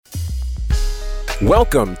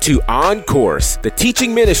Welcome to On Course, the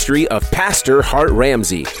teaching ministry of Pastor Hart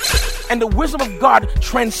Ramsey. And the wisdom of God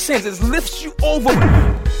transcends, it lifts you over.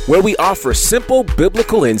 Where we offer simple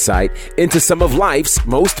biblical insight into some of life's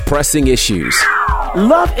most pressing issues.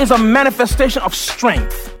 Love is a manifestation of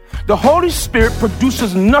strength. The Holy Spirit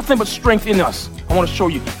produces nothing but strength in us. I want to show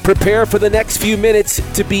you. Prepare for the next few minutes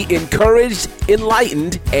to be encouraged,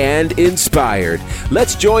 enlightened, and inspired.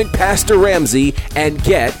 Let's join Pastor Ramsey and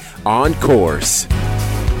get on course.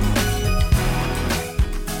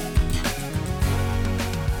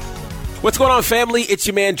 What's going on, family? It's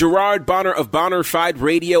your man, Gerard Bonner of Bonnerfied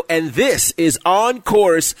Radio, and this is On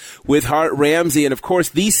Course with Hart Ramsey. And, of course,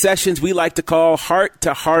 these sessions we like to call Heart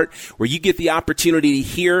to Heart, where you get the opportunity to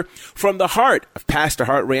hear from the heart of Pastor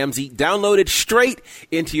Hart Ramsey, downloaded straight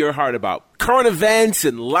into your heart about current events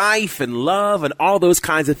and life and love and all those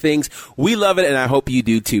kinds of things. We love it, and I hope you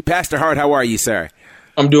do, too. Pastor Hart, how are you, sir?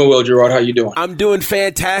 I'm doing well, Gerard. How you doing? I'm doing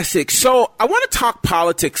fantastic. So I want to talk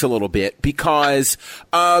politics a little bit because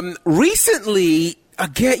recently,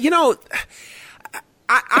 again,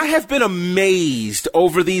 I have been amazed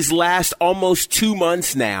over these last almost 2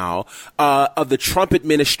 months now of the Trump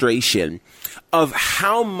administration of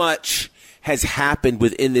how much has happened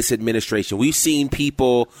within this administration. We've seen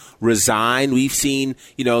people resign. We've seen,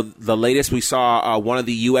 the latest we saw, one of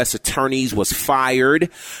the U.S. attorneys was fired.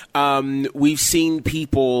 We've seen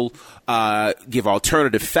people give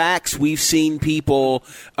alternative facts. We've seen people,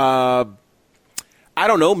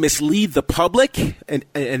 mislead the public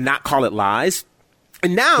and not call it lies.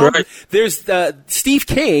 And now there's Steve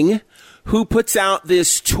King, who puts out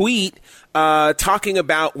this tweet talking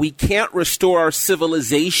about we can't restore our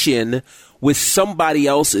civilization with somebody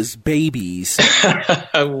else's babies.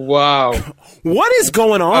 Wow. What is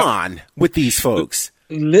going on with these folks?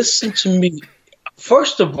 Listen to me.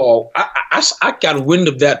 First of all, I got wind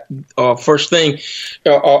of that first thing,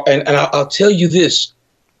 and I'll tell you this.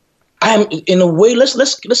 I am, in a way,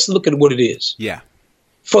 let's look at what it is. Yeah.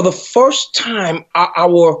 For the first time,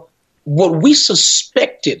 what we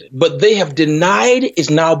suspected, but they have denied, is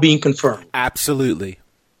now being confirmed. Absolutely.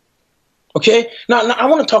 Okay. Now I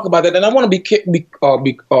want to talk about that, and I want to be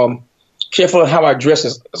careful on how I address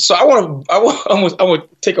this. So I want to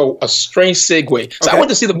take a strange segue. So I went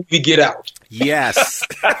to see the movie Get Out. Yes.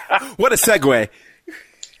 What a segue.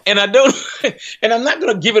 And I'm not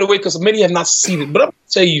going to give it away because many have not seen it. But I'm going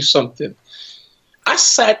to tell you something. I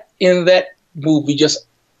sat in that movie just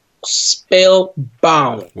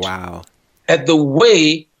spellbound. Wow.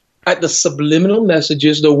 At the subliminal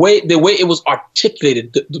messages, the way it was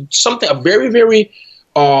articulated, something a very, very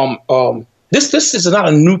this is not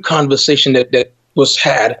a new conversation that was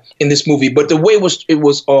had in this movie, but the way it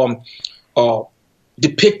was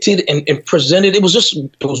depicted and presented, it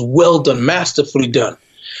was well done, masterfully done.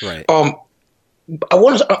 Right.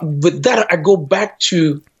 With that, I go back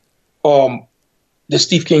to the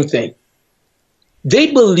Steve King thing.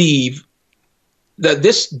 They believe that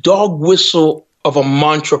this dog whistle of a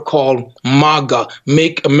mantra called MAGA,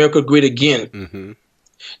 Make America Great Again. Mm-hmm.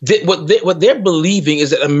 What they're believing is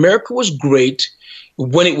that America was great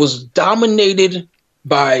when it was dominated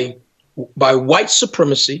by white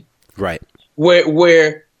supremacy, right?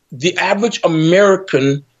 Where the average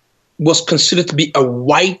American was considered to be a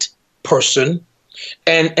white person,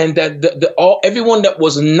 and that everyone that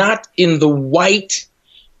was not in the white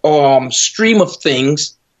stream of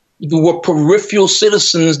things were peripheral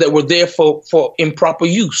citizens that were there for improper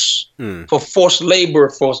use, for forced labor,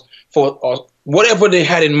 for whatever they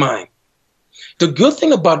had in mind. The good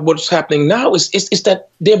thing about what's happening now is that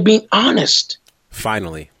they're being honest.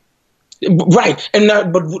 Finally. Right. And now,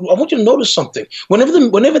 but I want you to notice something.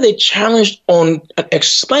 Whenever they challenged on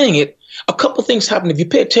explaining it, a couple things happen. If you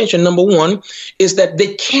pay attention, number one is that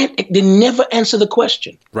they never answer the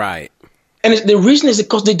question. Right. And the reason is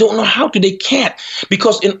because they don't know how to. They can't.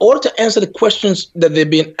 Because in order to answer the questions that they're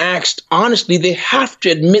being asked honestly, they have to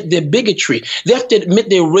admit their bigotry. They have to admit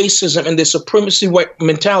their racism and their supremacy white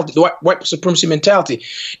mentality, the white supremacy mentality.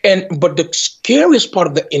 But the scariest part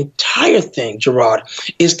of the entire thing, Gerard,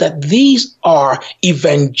 is that these are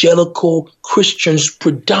evangelical Christians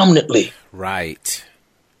predominantly. Right.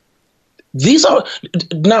 These are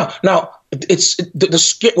now. It's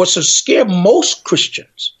what's to scare most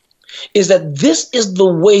Christians is that this is the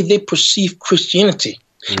way they perceive Christianity.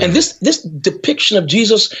 Mm. And this depiction of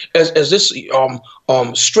Jesus as this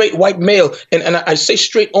straight white male, and I say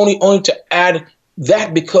straight only to add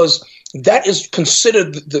that because that is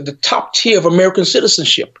considered the top tier of American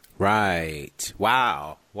citizenship. Right.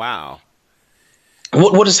 Wow.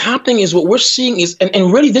 what is happening is what we're seeing is,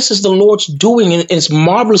 and really this is the Lord's doing, and it's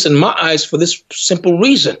marvelous in my eyes for this simple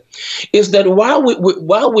reason, is that while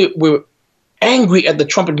we're angry at the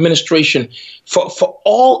Trump administration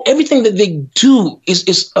for everything that they do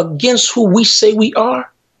is against who we say we are,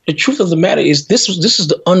 the truth of the matter is this is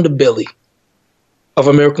the underbelly of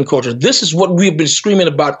American culture. This is what we've been screaming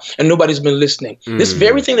about and nobody's been listening. This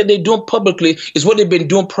very thing that they're doing publicly is what they've been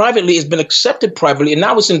doing privately. It's been accepted privately, and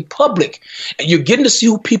now it's in public. And you're getting to see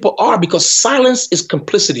who people are, because silence is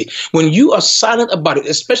complicity. When you are silent about it,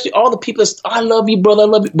 especially all the people that I love you, brother, I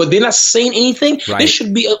love you, but they're not saying anything, they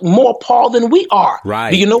should be more appalled than we are.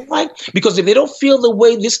 Right. Do you know why? Because if they don't feel the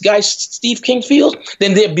way this guy Steve King feels,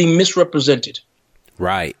 then they're being misrepresented.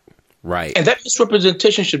 Right. And that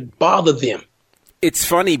misrepresentation should bother them. It's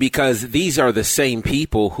funny because these are the same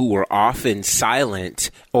people who were often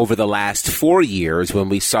silent over the last 4 years when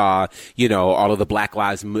we saw, all of the Black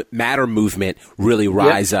Lives Matter movement really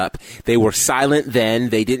rise up. They were silent then.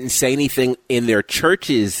 They didn't say anything in their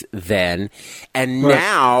churches then. And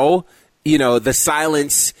now, the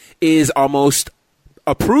silence is almost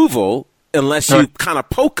approval unless you kind of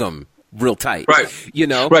poke them real tight. Right.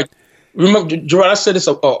 Right. Remember, Gerard, I said this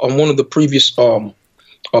on one of the previous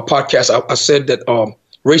podcast, I said that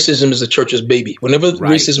racism is the church's baby. Whenever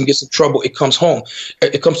racism gets in trouble, it comes home.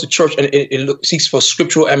 It comes to church, and it seeks for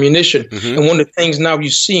scriptural ammunition. And one of the things now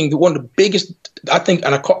you're seeing, one of the biggest, I think,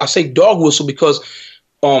 and I say dog whistle because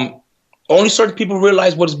only certain people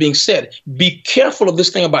realize what is being said. Be careful of this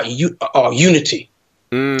thing about unity.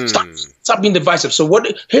 Stop being divisive. So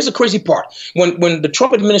here's the crazy part. When the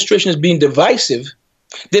Trump administration is being divisive,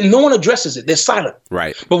 then no one addresses it. They're silent.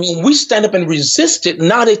 Right. But when we stand up and resist it,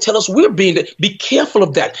 now they tell us we're being. Be careful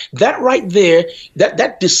of that. That right there,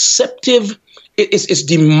 that deceptive, it's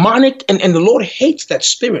demonic, and the Lord hates that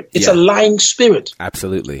spirit. It's a lying spirit.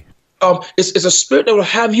 Absolutely. It's a spirit that will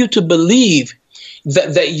have you to believe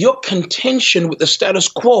that your contention with the status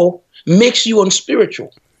quo makes you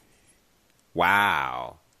unspiritual.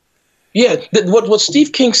 Wow. Yeah, what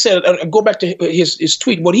Steve King said, and go back to his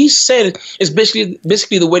tweet, what he said is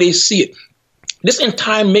basically the way they see it. This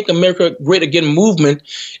entire Make America Great Again movement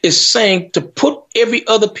is saying to put every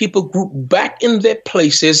other people group back in their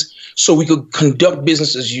places so we could conduct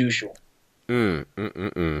business as usual.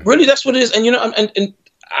 Really, that's what it is. And, and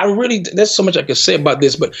I really, there's so much I could say about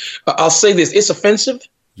this, but I'll say this. It's offensive.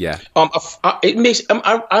 Yeah. It makes,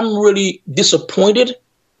 I'm really disappointed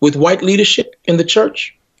with white leadership in the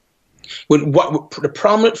church. With the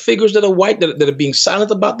prominent figures that are white that are being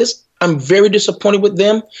silent about this, I'm very disappointed with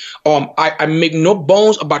them. I make no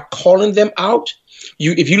bones about calling them out.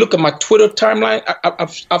 If you look at my Twitter timeline,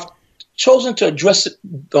 I've chosen to address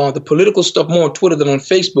the political stuff more on Twitter than on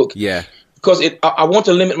Facebook. Yeah, because I want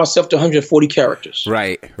to limit myself to 140 characters.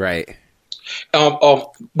 Right.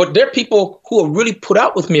 But there are people who are really put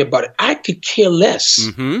out with me about it. I could care less.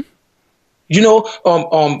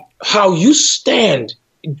 How you stand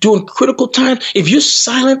during critical time. If you're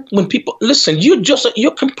silent when people listen, you're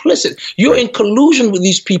complicit. You're in collusion with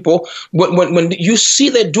these people when you see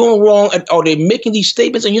they're doing wrong or they're making these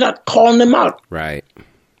statements and you're not calling them out. Right.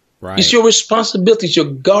 It's your responsibility. It's your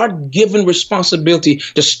God-given responsibility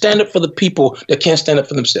to stand up for the people that can't stand up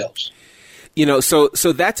for themselves. So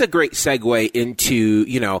that's a great segue into,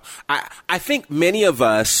 I think many of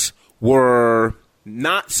us were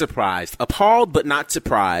not surprised, appalled, but not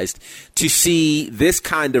surprised to see this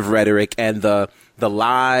kind of rhetoric and the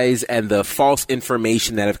lies and the false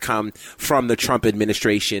information that have come from the Trump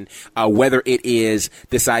administration, whether it is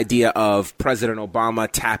this idea of President Obama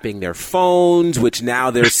tapping their phones, which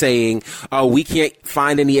now they're saying, we can't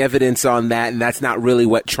find any evidence on that, and that's not really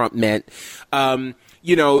what Trump meant, and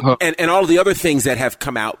all the other things that have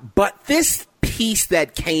come out. But this piece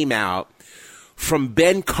that came out from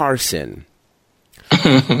Ben Carson,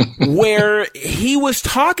 where he was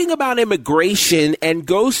talking about immigration and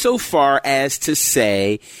goes so far as to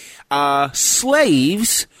say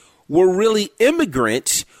slaves were really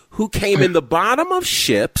immigrants who came in the bottom of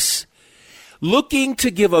ships looking to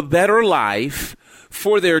give a better life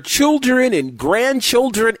for their children and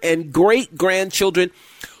grandchildren and great-grandchildren.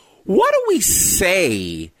 What do we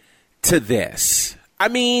say to this? I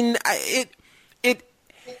mean,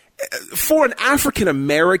 for an African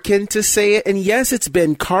American to say it, and yes, it's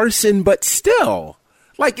Ben Carson, but still,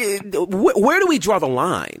 where do we draw the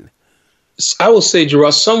line? I will say,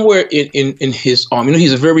 Gerard, somewhere in his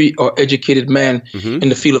he's a very educated man in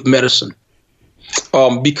the field of medicine.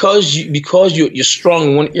 Because you're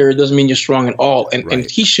strong in one area doesn't mean you're strong in all, and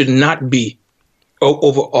he should not be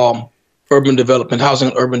over urban development, housing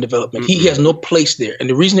and urban development. He has no place there, and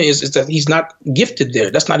the reason is that he's not gifted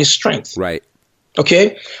there. That's not his strength. Right.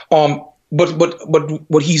 Okay. But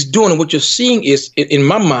what he's doing and what you're seeing is, in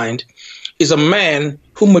my mind, is a man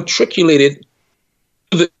who matriculated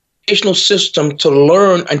the educational system to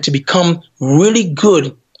learn and to become really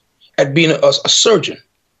good at being a surgeon.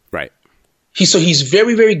 Right. He's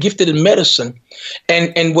very, very gifted in medicine.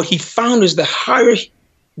 And what he found is the higher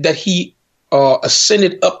that he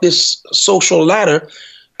ascended up this social ladder,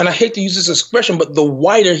 and I hate to use this expression, but the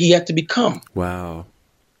wider he had to become. Wow.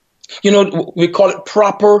 You know, we call it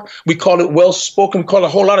proper, we call it well-spoken, we call it a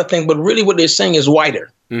whole lot of things, but really what they're saying is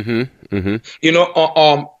wider. Mm-hmm. Mm-hmm. You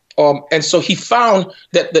know, and so he found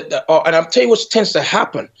that, and I'll tell you what tends to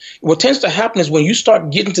happen. What tends to happen is when you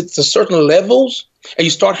start getting to certain levels and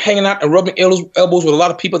you start hanging out and rubbing elbows with a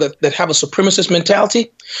lot of people that have a supremacist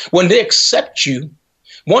mentality, when they accept you,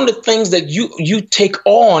 one of the things that you take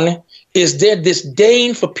on is their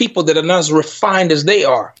disdain for people that are not as refined as they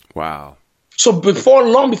are. Wow. So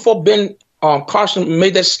long before Ben Carson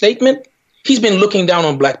made that statement, he's been looking down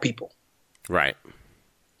on black people. Right.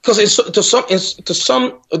 Because to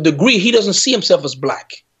some degree, he doesn't see himself as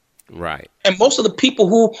black. Right. And most of the people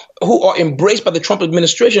who are embraced by the Trump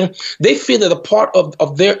administration, they feel that a part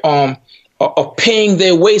of their of paying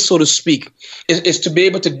their way, so to speak, is to be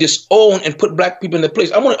able to disown and put black people in their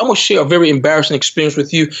place. I'm gonna share a very embarrassing experience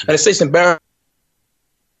with you, and I say it's embarrassing.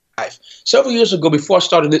 Several years ago, before I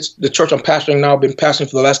started the church I'm pastoring now, I've been pastoring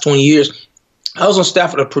for the last 20 years. I was on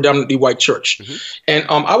staff at a predominantly white church, mm-hmm. and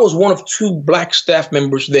I was one of 2 black staff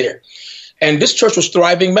members there. And this church was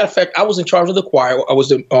thriving. Matter of fact, I was in charge of the choir. I was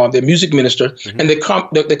the music minister, mm-hmm. and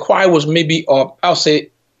the choir was maybe I'll say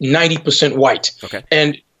 90% white. Okay.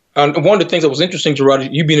 And one of the things that was interesting, Gerard,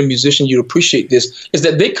 you being a musician, you'd appreciate this, is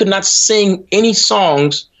that they could not sing any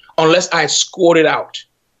songs unless I had scored it out.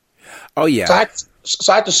 Oh yeah.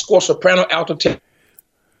 So I had to score soprano, alto, tenor.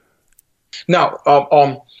 Now,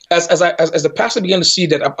 as the pastor began to see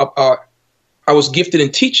that I was gifted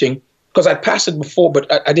in teaching, because I'd pastored before, but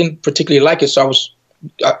I didn't particularly like it, so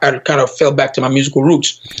I kind of fell back to my musical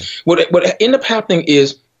roots. Okay. What ended up happening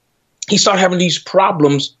is he started having these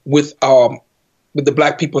problems with the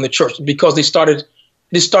black people in the church because they started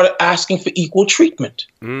asking for equal treatment.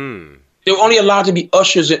 Mm. They were only allowed to be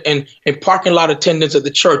ushers and parking lot attendants at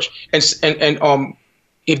the church, and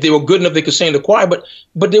if they were good enough, they could sing in the choir, but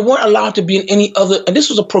they weren't allowed to be in any other. And this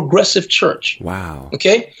was a progressive church. Wow.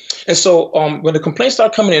 Okay. And so when the complaints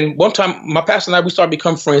started coming in, one time my pastor and I, we started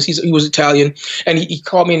becoming friends. He was Italian, and he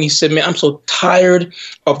called me and he said, "Man, I'm so tired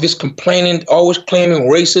of this complaining, always claiming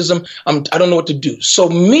racism. I don't know what to do." So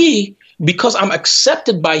me, because I'm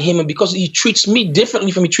accepted by him and because he treats me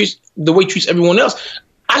differently from the way he treats everyone else,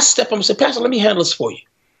 I step up and say, "Pastor, let me handle this for you."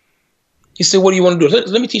 He said, "What do you want to do?"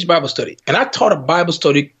 Let me teach Bible study. And I taught a Bible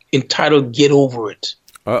study entitled Get Over It.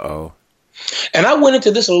 Uh-oh. And I went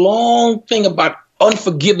into this long thing about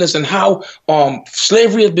unforgiveness and how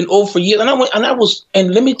slavery has been over for years.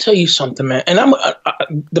 And let me tell you something, man. And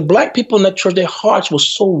the black people in that church, their hearts were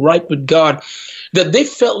so right with God that they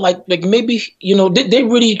felt like maybe, they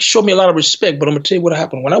really showed me a lot of respect. But I'm going to tell you what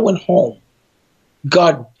happened. When I went home,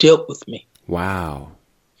 God dealt with me. Wow.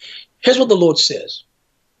 Here's what the Lord says.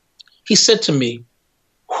 He said to me,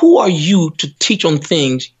 "Who are you to teach on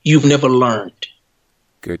things you've never learned?"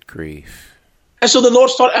 Good grief. And so the Lord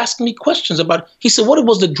started asking me questions about, he said, what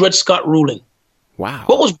was the Dred Scott ruling? Wow.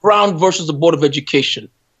 What was Brown versus the Board of Education?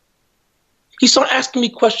 He started asking me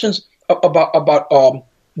questions about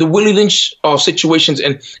the Willie Lynch situations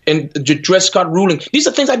and the Dred Scott ruling. These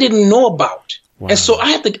are things I didn't know about. Wow. And so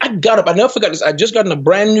I got up. I never forgot this. I just got in a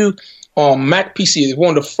brand new Mac PC,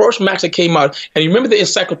 one of the first Macs that came out. And you remember the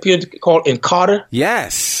encyclopedia called Encarta?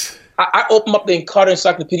 Yes. I opened up the Encarta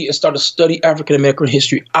encyclopedia and started to study African American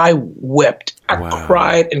history. I wept. I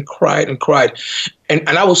cried and cried and cried. And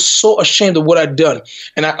I was so ashamed of what I'd done.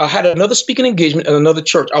 And I had another speaking engagement at another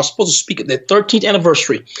church. I was supposed to speak at their 13th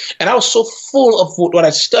anniversary. And I was so full of what I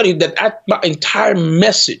studied that my entire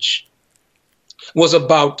message was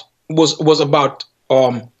about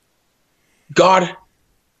God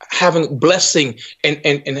having blessing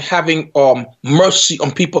and having mercy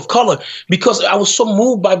on people of color, because I was so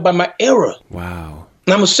moved by my era. Wow.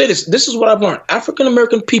 And I'm going to say this. This is what I've learned. African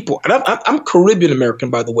American people, and I'm Caribbean American,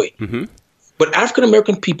 by the way, mm-hmm. but African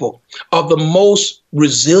American people are the most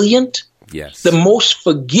resilient, yes, the most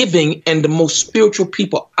forgiving, and the most spiritual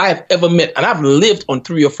people I have ever met. And I've lived on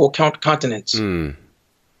 3 or 4 continents. Mm.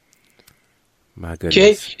 My goodness.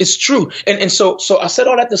 Okay, it's true. And so I said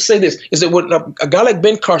all that to say this, is that when a guy like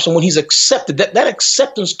Ben Carson, when he's accepted, that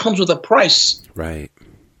acceptance comes with a price. Right.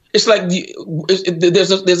 It's like there's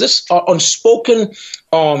this unspoken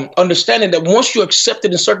understanding that once you're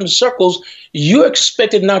accepted in certain circles, you're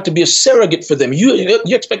expected now to be a surrogate for them.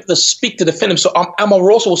 You're expected to speak to defend them. So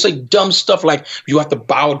Omarosa will say dumb stuff like, you have to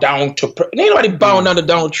bow down to... Ain't nobody bowing down to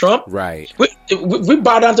Donald Trump. Right. We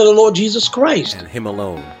bow down to the Lord Jesus Christ. And him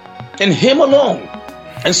alone. And him alone.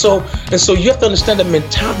 And so you have to understand the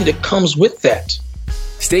mentality that comes with that.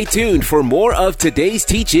 Stay tuned for more of today's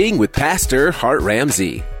teaching with Pastor Hart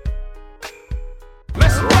Ramsey.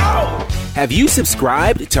 Let's go! Have you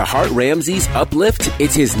subscribed to Hart Ramsey's Uplift?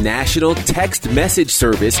 It's his national text message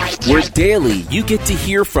service where daily you get to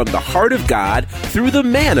hear from the heart of God through the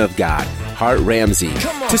man of God, Hart Ramsey.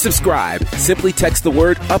 To subscribe, simply text the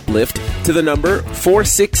word uplift to the number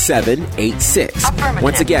 46786.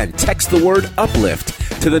 Once again, text the word uplift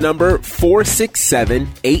to the number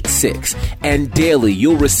 46786. And daily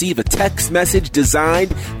you'll receive a text message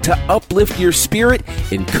designed to uplift your spirit,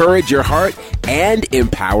 encourage your heart, and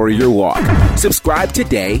empower your walk. Subscribe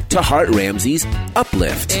today to Hart Ramsey's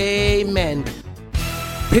Uplift. Amen.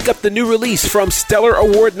 Pick up the new release from Stellar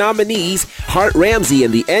Award nominees Hart Ramsey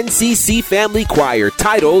and the NCC Family Choir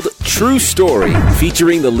titled True Story,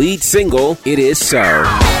 featuring the lead single, It Is So.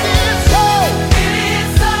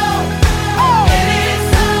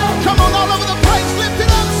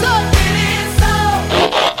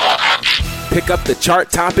 Pick up the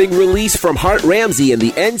chart-topping release from Hart Ramsey and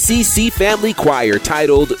the NCC Family Choir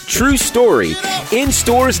titled True Story, in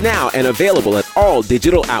stores now and available at all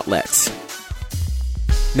digital outlets.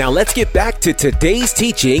 Now let's get back to today's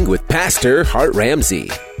teaching with Pastor Hart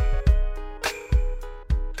Ramsey.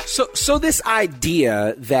 So this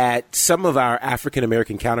idea that some of our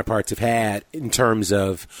African-American counterparts have had in terms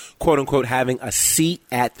of, quote-unquote, having a seat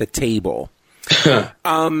at the table...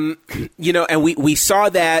 and we saw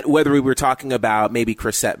that whether we were talking about maybe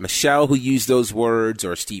Chrisette Michele who used those words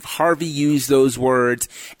or Steve Harvey used those words,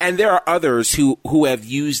 and there are others who have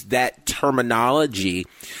used that terminology.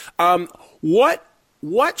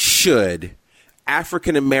 What should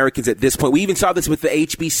African Americans at this point? We even saw this with the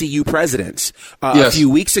HBCU presidents a few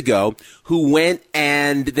weeks ago, who went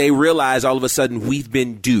and they realized all of a sudden we've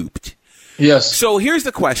been duped. Yes. So here's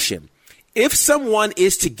the question. If someone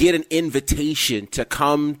is to get an invitation to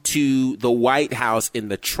come to the White House in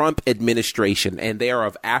the Trump administration and they are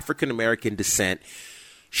of African-American descent,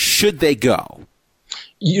 should they go?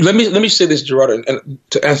 Let me say this, Gerard, and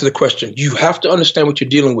to answer the question, you have to understand what you're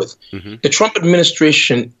dealing with. Mm-hmm. The Trump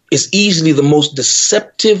administration is easily the most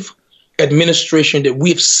deceptive administration that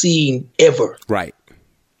we've seen ever. Right.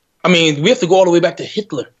 I mean, we have to go all the way back to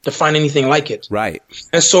Hitler to find anything like it. Right.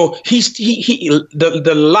 And so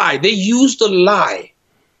the lie, they use the lie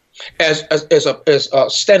as a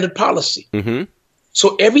standard policy. Mm-hmm.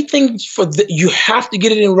 So everything you have to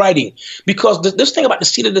get it in writing, because this thing about the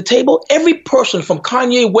seat at the table, every person from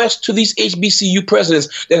Kanye West to these HBCU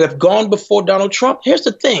presidents that have gone before Donald Trump, here's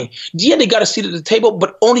the thing. Yeah, they got a seat at the table,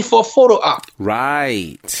 but only for a photo op.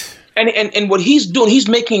 Right. And what he's doing, he's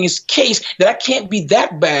making his case that I can't be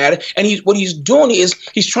that bad. And what he's doing is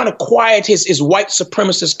he's trying to quiet his white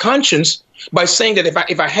supremacist conscience by saying that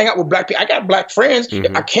if I hang out with black people, I got black friends,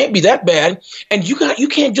 mm-hmm. I can't be that bad. And you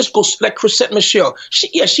can't just go like Chrisette Michele.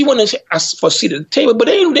 She wanted to ask for a seat at the table, but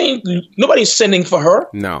nobody's sending for her.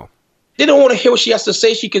 No. They don't want to hear what she has to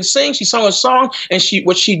say. She can sing. She sung a song, and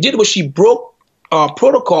what she did was she broke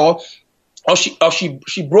protocol. Or she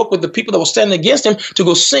broke with the people that were standing against him to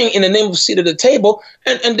go sing in the name of a seat at the table.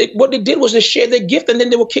 And what they did was they shared their gift, and then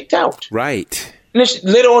they were kicked out. Right. And then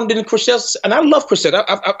later on, then Chrisette, and I love Chrisette.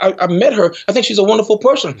 I met her. I think she's a wonderful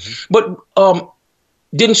person. Mm-hmm. But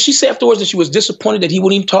didn't she say afterwards that she was disappointed that he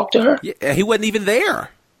wouldn't even talk to her? Yeah, he wasn't even there.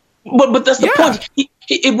 But that's the point.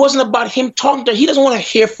 It wasn't about him talking to her. He doesn't want to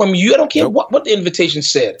hear from you. I don't care what the invitation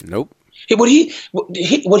said. Nope. What he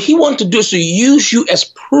wanted to do is to use you as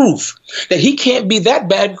proof that he can't be that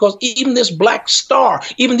bad, because even this black star,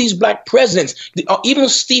 even these black presidents, even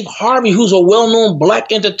Steve Harvey, who's a well-known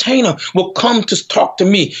black entertainer, will come to talk to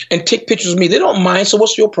me and take pictures of me. They don't mind. So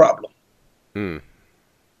what's your problem? You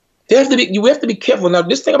have to be careful. Now,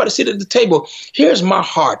 this thing about the seat at the table, here's my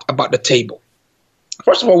heart about the table.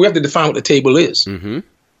 First of all, we have to define what the table is. Mm-hmm.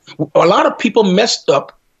 A lot of people messed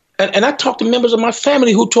up. And I talked to members of my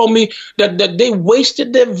family who told me that they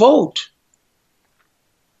wasted their vote.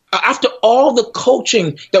 After all the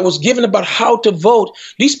coaching that was given about how to vote,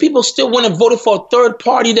 these people still went and voted for a third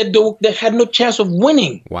party that had no chance of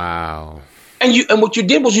winning. Wow. And what you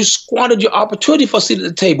did was you squandered your opportunity for a seat at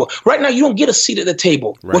the table. Right now, you don't get a seat at the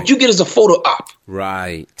table. Right. What you get is a photo op.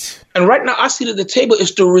 Right. And right now, our seat at the table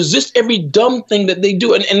is to resist every dumb thing that they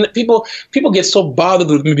do. And people get so bothered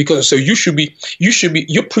with me because they say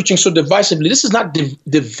you're preaching so divisively. This is not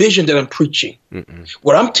division that I'm preaching. Mm-mm.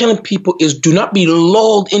 What I'm telling people is do not be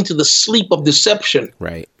lulled into the sleep of deception.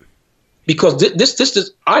 Right. Because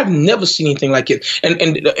this I've never seen anything like it, and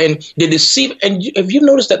they deceive. And have you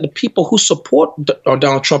noticed that the people who support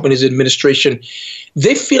Donald Trump and his administration,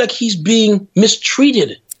 they feel like he's being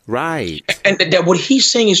mistreated, right? And that what he's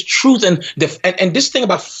saying is truth. And this thing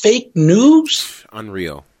about fake news,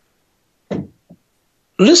 unreal.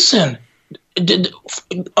 Listen,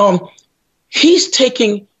 he's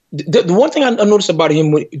taking the one thing I noticed about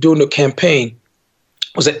him during the campaign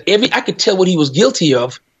was that I could tell what he was guilty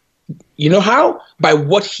of. You know how? By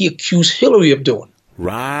what he accused Hillary of doing.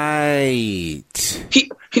 Right.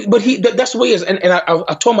 That's the way he is. And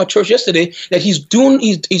I told my church yesterday that he's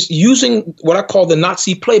using what I call the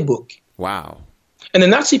Nazi playbook. Wow. And the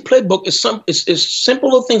Nazi playbook is simple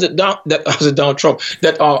little things that Donald Trump,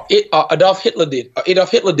 that Adolf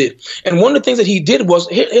Hitler did. And one of the things that he did was,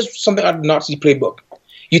 here's something out of the Nazi playbook.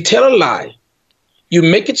 You tell a lie. You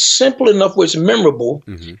make it simple enough where it's memorable,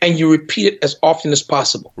 mm-hmm. and you repeat it as often as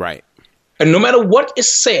possible. Right. And no matter what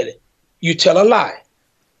is said, you tell a lie.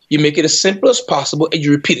 You make it as simple as possible, and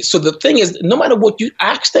you repeat it. So the thing is, no matter what you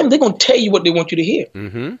ask them, they're going to tell you what they want you to hear.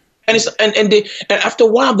 Mm-hmm. And after a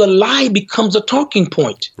while, the lie becomes a talking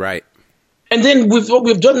point. Right. And then what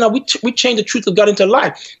we've done now, we change the truth of God into a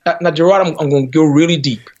lie. Now, Gerard, I'm going to go really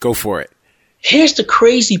deep. Go for it. Here's the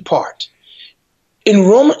crazy part. In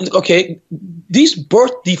Roman, these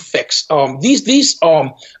birth defects, these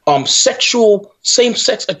sexual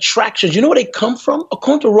same-sex attractions, you know where they come from?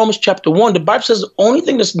 According to Romans chapter 1, the Bible says the only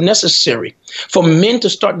thing that's necessary for men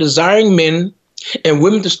to start desiring men and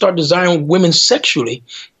women to start desiring women sexually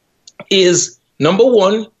is, number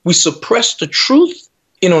one, we suppress the truth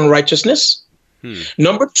in unrighteousness.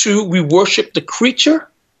 Number two, we worship the creature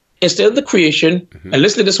instead of the creation. Mm-hmm. And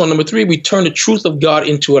listen to this one. Number three, we turn the truth of God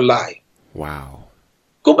into a lie. Wow.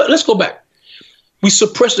 Go back. Let's go back. We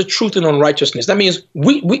suppress the truth in unrighteousness. That means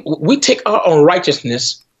we take our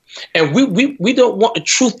unrighteousness and we don't want the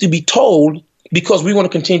truth to be told because we want to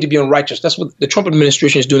continue to be unrighteous. That's what the Trump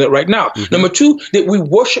administration is doing right now. Mm-hmm. Number two, that we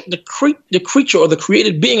worship the creature or the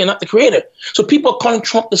created being and not the creator. So people are calling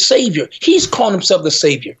Trump the savior. He's calling himself the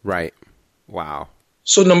savior. Right. Wow.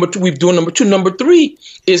 So number two, we've done number two. Number three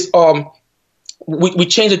is we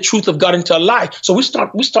change the truth of God into a lie. So we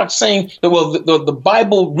start saying that, well, the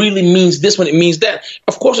Bible really means this when it means that.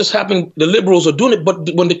 Of course, it's happening. The liberals are doing it, but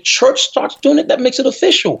when the church starts doing it, that makes it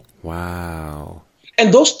official. Wow.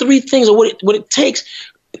 And those three things are what it takes.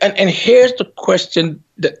 And here's the question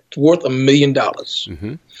that's worth $1 million.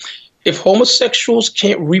 Mm-hmm. If homosexuals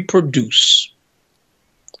can't reproduce,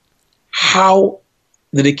 how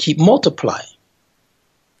do they keep multiplying?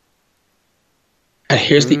 And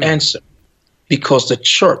here's the answer. Because the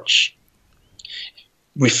church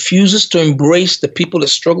refuses to embrace the people that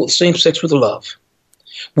struggle with same sex with love.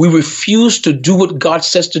 We refuse to do what God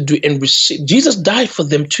says to do and receive. Jesus died for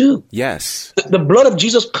them too. Yes. The blood of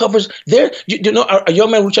Jesus covers their, a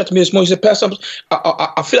young man reached out to me this morning. He said, Pastor,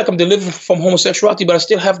 I feel like I'm delivered from homosexuality, but I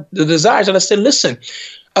still have the desires. And I said, listen,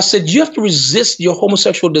 I said, you have to resist your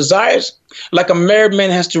homosexual desires like a married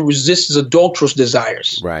man has to resist his adulterous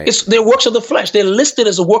desires. Right. They're works of the flesh. They're listed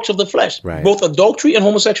as the works of the flesh, right. Both adultery and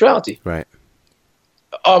homosexuality. Right.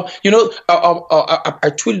 I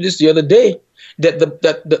tweeted this the other day that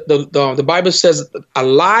the Bible says a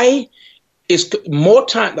lie is more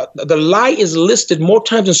time. The lie is listed more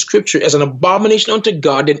times in Scripture as an abomination unto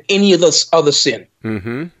God than any other sin.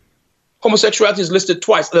 Mm-hmm. Homosexuality is listed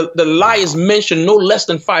twice. The lie is mentioned no less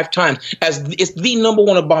than 5 times as it's the number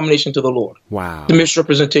one abomination to the Lord. Wow. The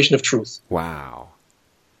misrepresentation of truth. Wow.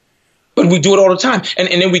 But we do it all the time. And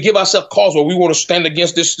then we give ourselves cause where we want to stand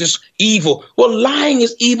against this evil. Well, lying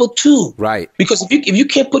is evil too. Right. Because if you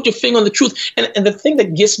can't put your finger on the truth, and the thing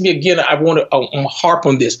that gets me again, I want to harp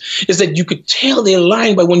on this, is that you could tell they're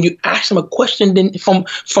lying by when you ask them a question then from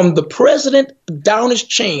the president down his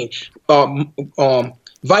chain,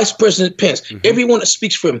 Vice President Pence, mm-hmm. everyone that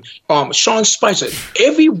speaks for him, Sean Spicer,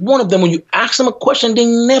 every one of them, when you ask them a question, they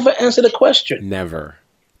never answer the question. Never.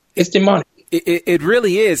 It's demonic. It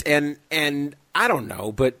really is. And I don't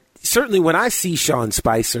know, but certainly when I see Sean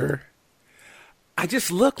Spicer, I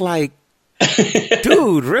just look like,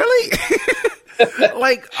 dude, really?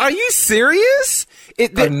 Like, are you serious?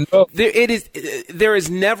 There is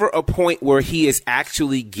never a point where he is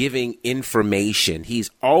actually giving information. He's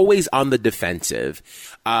always on the defensive,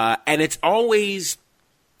 and it's always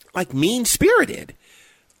like mean-spirited.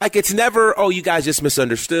 Like it's never, oh, you guys just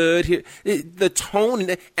misunderstood. Here, the tone,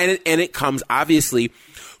 and it comes obviously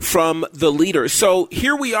from the leader. So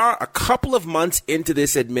here we are, a couple of months into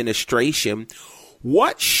this administration.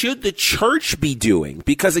 What should the church be doing?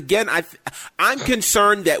 Because again, I'm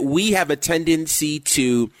concerned that we have a tendency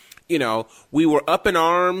to, we were up in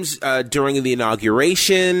arms during the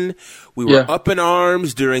inauguration. We were up in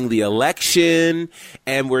arms during the election,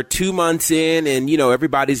 and we're 2 months in, and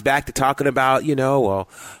everybody's back to talking about, well,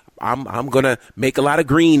 I'm gonna make a lot of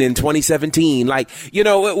green in 2017. Like,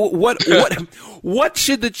 what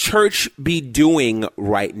should the church be doing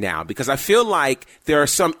right now? Because I feel like there are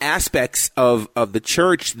some aspects of the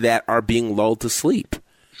church that are being lulled to sleep.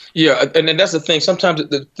 Yeah, and that's the thing. Sometimes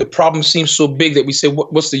the problem seems so big that we say,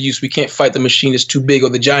 what's the use? We can't fight the machine that's too big or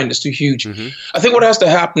the giant that's too huge. Mm-hmm. I think what has to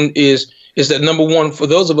happen is that, number one, for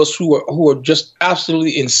those of us who are just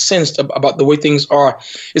absolutely incensed about the way things are,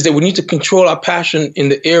 is that we need to control our passion in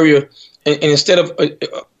the area. And instead of,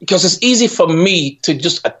 because it's easy for me to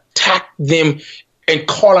just attack them and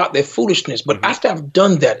call out their foolishness. But after I've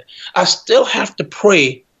done that, I still have to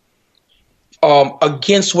pray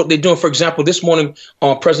against what they're doing. For example, this morning,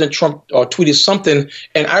 President Trump tweeted something,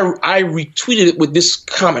 and I retweeted it with this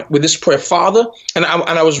comment, with this prayer. Father, and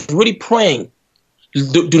I was really praying,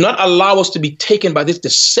 do not allow us to be taken by this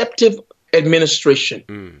deceptive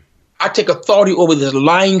administration. I take authority over this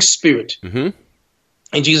lying spirit. In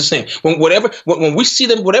Jesus' name. When we see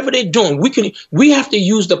them, whatever they're doing, we have to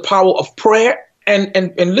use the power of prayer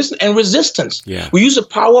and listen and resistance. Yeah. We use the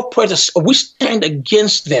power of prayer. We stand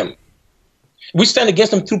against them. We stand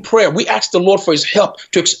against them through prayer. We ask the Lord for his help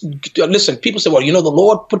to listen. People say, well, the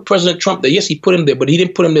Lord put President Trump there. Yes, he put him there, but he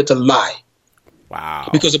didn't put him there to lie. Wow.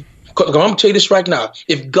 Because I'm going to tell you this right now.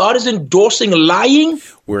 If God is endorsing lying,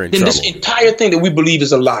 we're in then trouble. This entire thing that we believe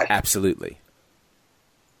is a lie. Absolutely.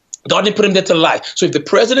 God didn't put him there to lie. So if the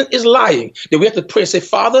president is lying, then we have to pray and say,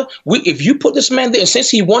 Father, if you put this man there, and since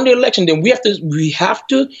he won the election, then we have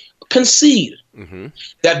to concede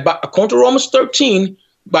that according to Romans 13,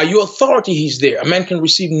 by your authority, he's there. A man can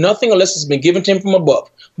receive nothing unless it's been given to him from above.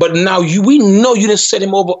 But now we know you didn't set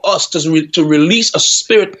him over us to release a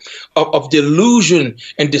spirit of delusion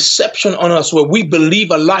and deception on us where we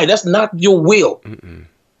believe a lie. That's not your will.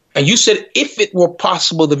 And you said if it were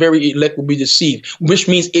possible, the very elect would be deceived, which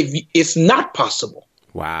means if it's not possible.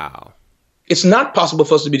 Wow. It's not possible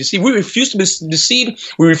for us to be deceived. We refuse to be deceived.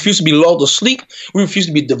 We refuse to be lulled to sleep. We refuse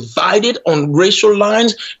to be divided on racial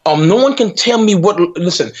lines. No one can tell me what.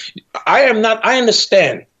 Listen, I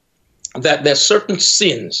understand that there's certain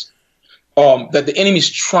sins that the enemy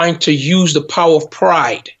is trying to use the power of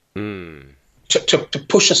pride to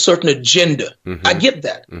push a certain agenda. I get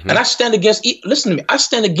that, and I stand against. Listen to me. I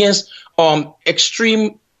stand against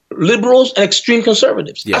extreme liberals and extreme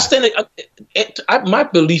conservatives. Yeah. My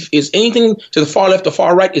belief is anything to the far left or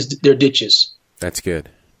far right is their ditches. That's good.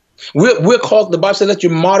 We're called, the Bible says, let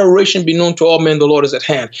your moderation be known to all men, the Lord is at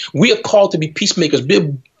hand. We are called to be peacemakers,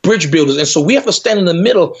 bridge builders. And so we have to stand in the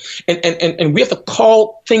middle and we have to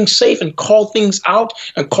call things safe and call things out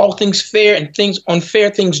and call things fair and things unfair,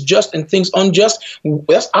 things just and things unjust.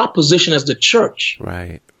 That's our position as the church.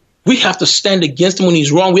 Right. We have to stand against him when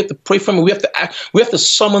he's wrong. We have to pray for him. We have to act. We have to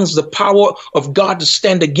summons the power of God to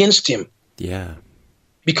stand against him. Yeah.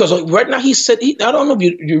 Because right now he said, I don't know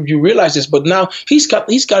if you realize this, but now he's got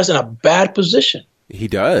us in a bad position. He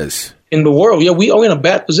does. In the world. Yeah, we are in a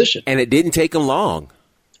bad position. And it didn't take him long.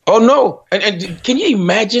 Oh, no. And can you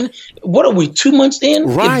imagine? What are we, 2 months in?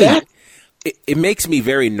 Right. It makes me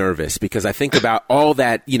very nervous because I think about all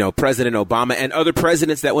that, President Obama and other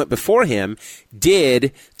presidents that went before him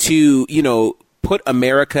did to, put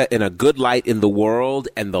America in a good light in the world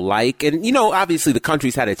and the like. And, obviously the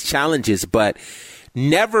country's had its challenges, but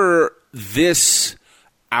never this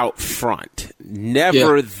out front,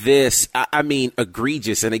 never this,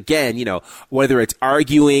 egregious. And again, whether it's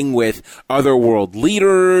arguing with other world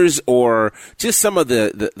leaders or just some of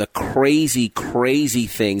the crazy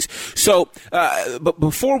things. So, but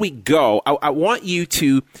before we go, I want you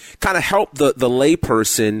to kind of help the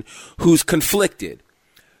layperson who's conflicted.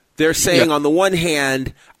 They're saying on the one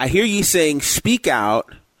hand, I hear you saying speak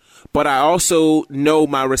out, but I also know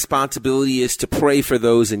my responsibility is to pray for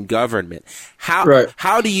those in government.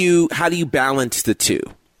 How do you balance the two?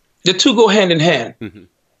 The two go hand in hand.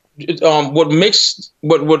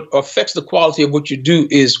 What affects the quality of what you do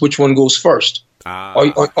is which one goes first.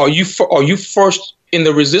 Are you first in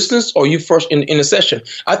the resistance, or you first in intercession?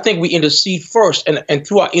 I think we intercede first, and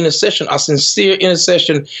through our intercession, our sincere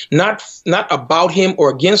intercession, not about him or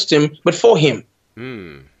against him, but for him.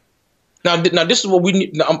 Now this is what we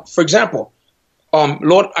need. Now, for example,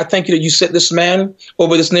 Lord, I thank you that you set this man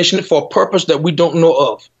over this nation for a purpose that we don't know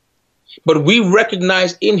of. But we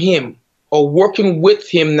recognize in him, or working with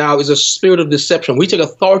him now, is a spirit of deception. We take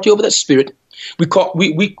authority over that spirit. We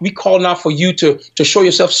call now for you to show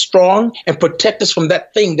yourself strong and protect us from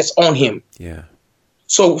that thing that's on him. Yeah.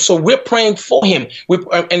 So we're praying for him.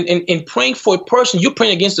 In praying for a person, you're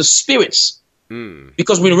praying against the spirits.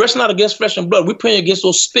 Because we wrestle not against flesh and blood. We're praying against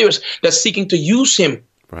those spirits that's seeking to use him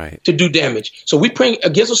to do damage. So we're praying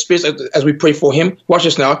against those spirits as we pray for him. Watch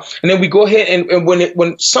this now. And then we go ahead and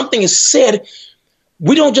when something is said,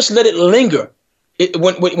 we don't just let it linger.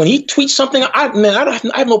 When he tweets something, I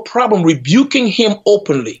have no problem rebuking him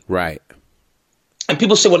openly. Right. And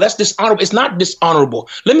people say, well, that's dishonorable. It's not dishonorable.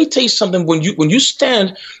 Let me tell you something. When you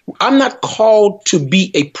stand, I'm not called to be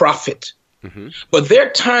a prophet. But there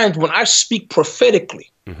are times when I speak prophetically.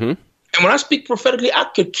 And when I speak prophetically, I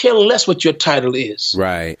could care less what your title is.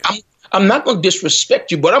 Right. I'm not going to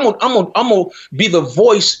disrespect you, but I'm gonna be the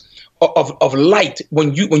voice of light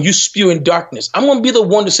when you spew in darkness. I'm going to be the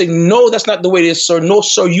one to say, no, that's not the way it is, sir. No,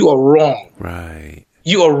 sir, you are wrong. Right.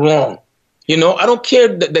 You are wrong. I don't care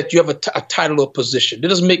that you have a title or position.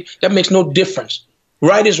 That makes no difference.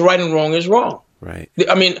 Right is right and wrong is wrong. Right.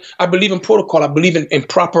 I mean, I believe in protocol. I believe in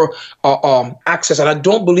proper access, and I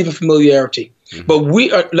don't believe in familiarity. But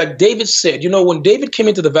we are, like David said, when David came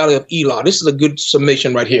into the valley of Elah, this is a good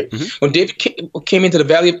summation right here. When David came into the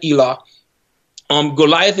valley of Elah,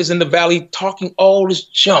 Goliath is in the valley talking all this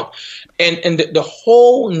junk, and the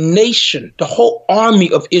whole nation, the whole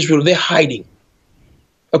army of Israel, they're hiding.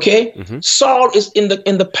 Okay, Saul is in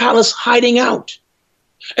the palace hiding out,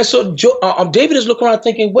 and so David is looking around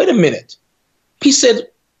thinking, wait a minute. He said,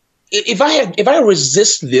 if I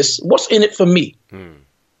resist this, what's in it for me?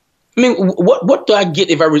 I mean, what do I get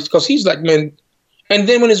if I resist? Because he's like, man. And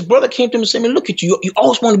then when his brother came to him and said, man, look at you. You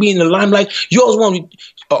always want to be in the limelight. You always want to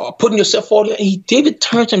be putting yourself forward. And David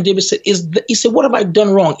turned to him. David said, he said, what have I done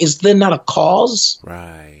wrong? Is there not a cause?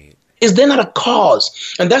 Right. Is there not a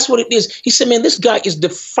cause? And that's what it is. He said, man, this guy is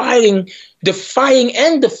defying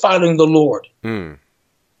and defiling the Lord.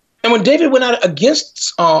 And when David went out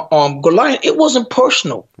against Goliath, it wasn't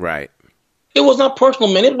personal. Right. It was not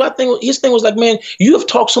personal, man. His thing was like, man, you have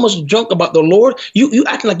talked so much junk about the Lord. You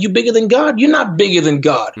acting like you're bigger than God. You're not bigger than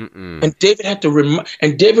God. And David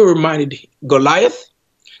David reminded Goliath,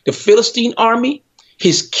 the Philistine army,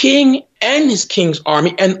 his king and his king's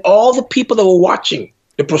army, and all the people that were watching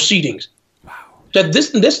the proceedings. Wow. That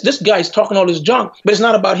this guy is talking all this junk, but it's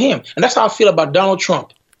not about him. And that's how I feel about Donald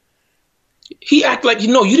Trump. He act like,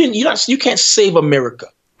 you can't save America.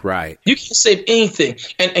 Right. You can't save anything.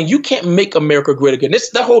 And you can't make America great again.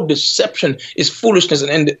 That whole deception is foolishness.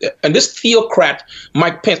 And this theocrat,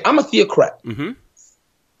 Mike Pence, I'm a theocrat.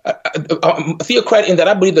 A theocrat in that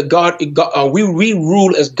I believe that we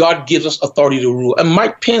rule as God gives us authority to rule. And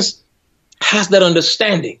Mike Pence has that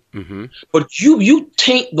understanding. But you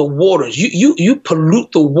taint the waters. You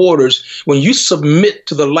pollute the waters when you submit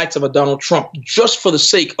to the likes of a Donald Trump just for the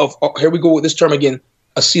sake of, here we go with this term again,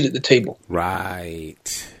 a seat at the table.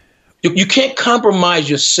 Right. You can't compromise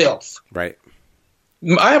yourself. Right.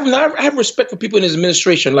 I have respect for people in his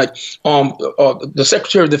administration, like the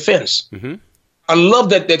Secretary of Defense. I love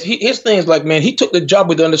that his thing is like, man, he took the job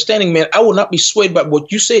with the understanding, man, I will not be swayed by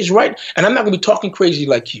what you say is right, and I'm not going to be talking crazy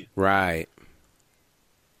like you. Right.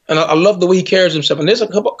 And I love the way he carries himself. And there's a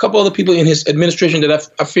couple other people in his administration that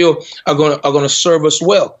I feel are going to serve us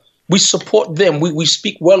well. We support them. We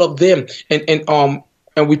speak well of them,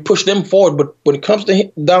 and we push them forward. But when it comes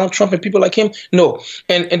to Donald Trump and people like him, no.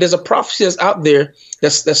 And there's a prophecy that's out there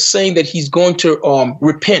that's saying that he's going to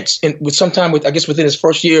repent. And within his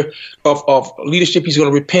first year of leadership, he's going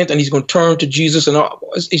to repent and he's going to turn to Jesus. And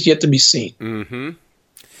it's yet to be seen.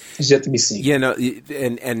 It's yet to be seen.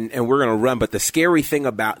 And we're going to run. But the scary thing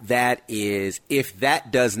about that is if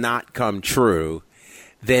that does not come true,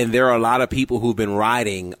 then there are a lot of people who've been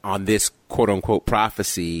riding on this quote unquote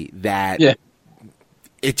prophecy that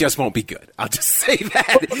it just won't be good. I'll just say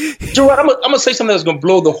that. Gerard, I'm going to say something that's going to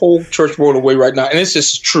blow the whole church world away right now. And it's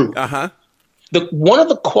just true. One of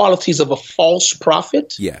the qualities of a false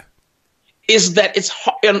prophet is that it's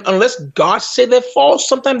unless God said they're false,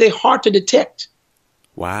 sometimes they're hard to detect.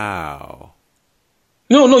 Wow.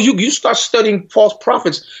 No, you start studying false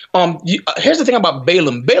prophets. Here's the thing about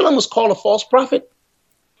Balaam. Balaam was called a false prophet,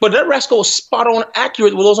 But that rascal was spot on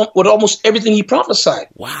accurate with almost everything he prophesied.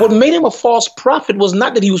 Wow. What made him a false prophet was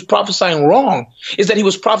not that he was prophesying wrong, is that he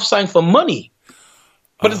was prophesying for money.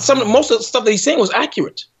 But most of the stuff that he's saying was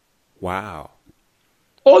accurate. Wow.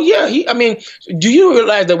 Oh, yeah. Do you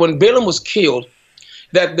realize that when Balaam was killed,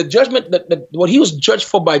 that the judgment, that what he was judged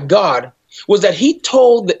for by God was that he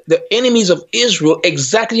told the enemies of Israel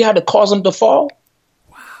exactly how to cause them to fall?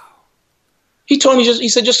 Wow. He told me, he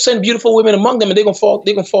said, just send beautiful women among them and they're going to fall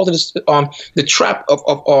to this, the trap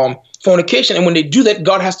of fornication. And when they do that,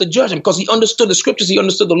 God has to judge them because he understood the scriptures. He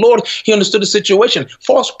understood the Lord. He understood the situation.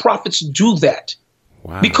 False prophets do that.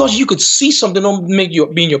 Wow. Because you could see something, don't make you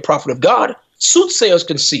being your prophet of God. Soothsayers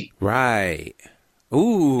can see. Right.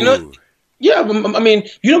 Ooh. Yeah, I mean,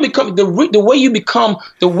 you don't become the way you become,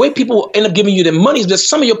 the way people end up giving you their money is that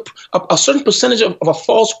some of a certain percentage of a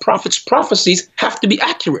false prophet's prophecies have to be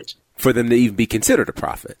accurate for them to even be considered a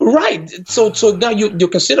prophet. Right. So now you're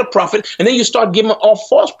considered a prophet, and then you start giving all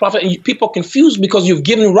false prophet, and people are confused because you've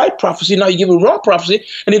given right prophecy. Now you're giving wrong prophecy,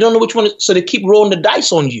 and they don't know which one. So they keep rolling the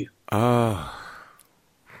dice on you. Oh.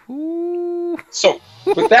 So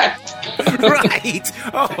with that. Right.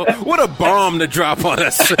 Oh, what a bomb to drop on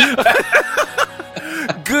us.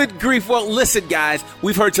 Good grief. Well, listen, guys,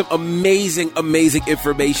 we've heard some amazing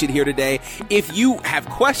information here today. If you have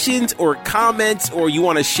questions or comments or you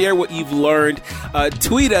want to share what you've learned,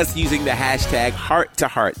 tweet us using the hashtag Heart to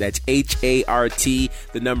Heart. That's HART,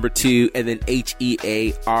 the number 2, and then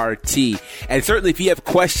HEART. And certainly if you have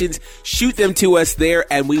questions, shoot them to us there,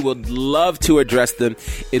 and we would love to address them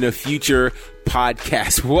in a future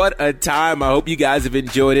podcast. What a time. I hope you guys have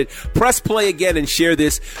enjoyed it. Press play again and share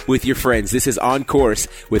this with your friends. This is On Course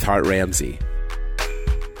with Hart Ramsey.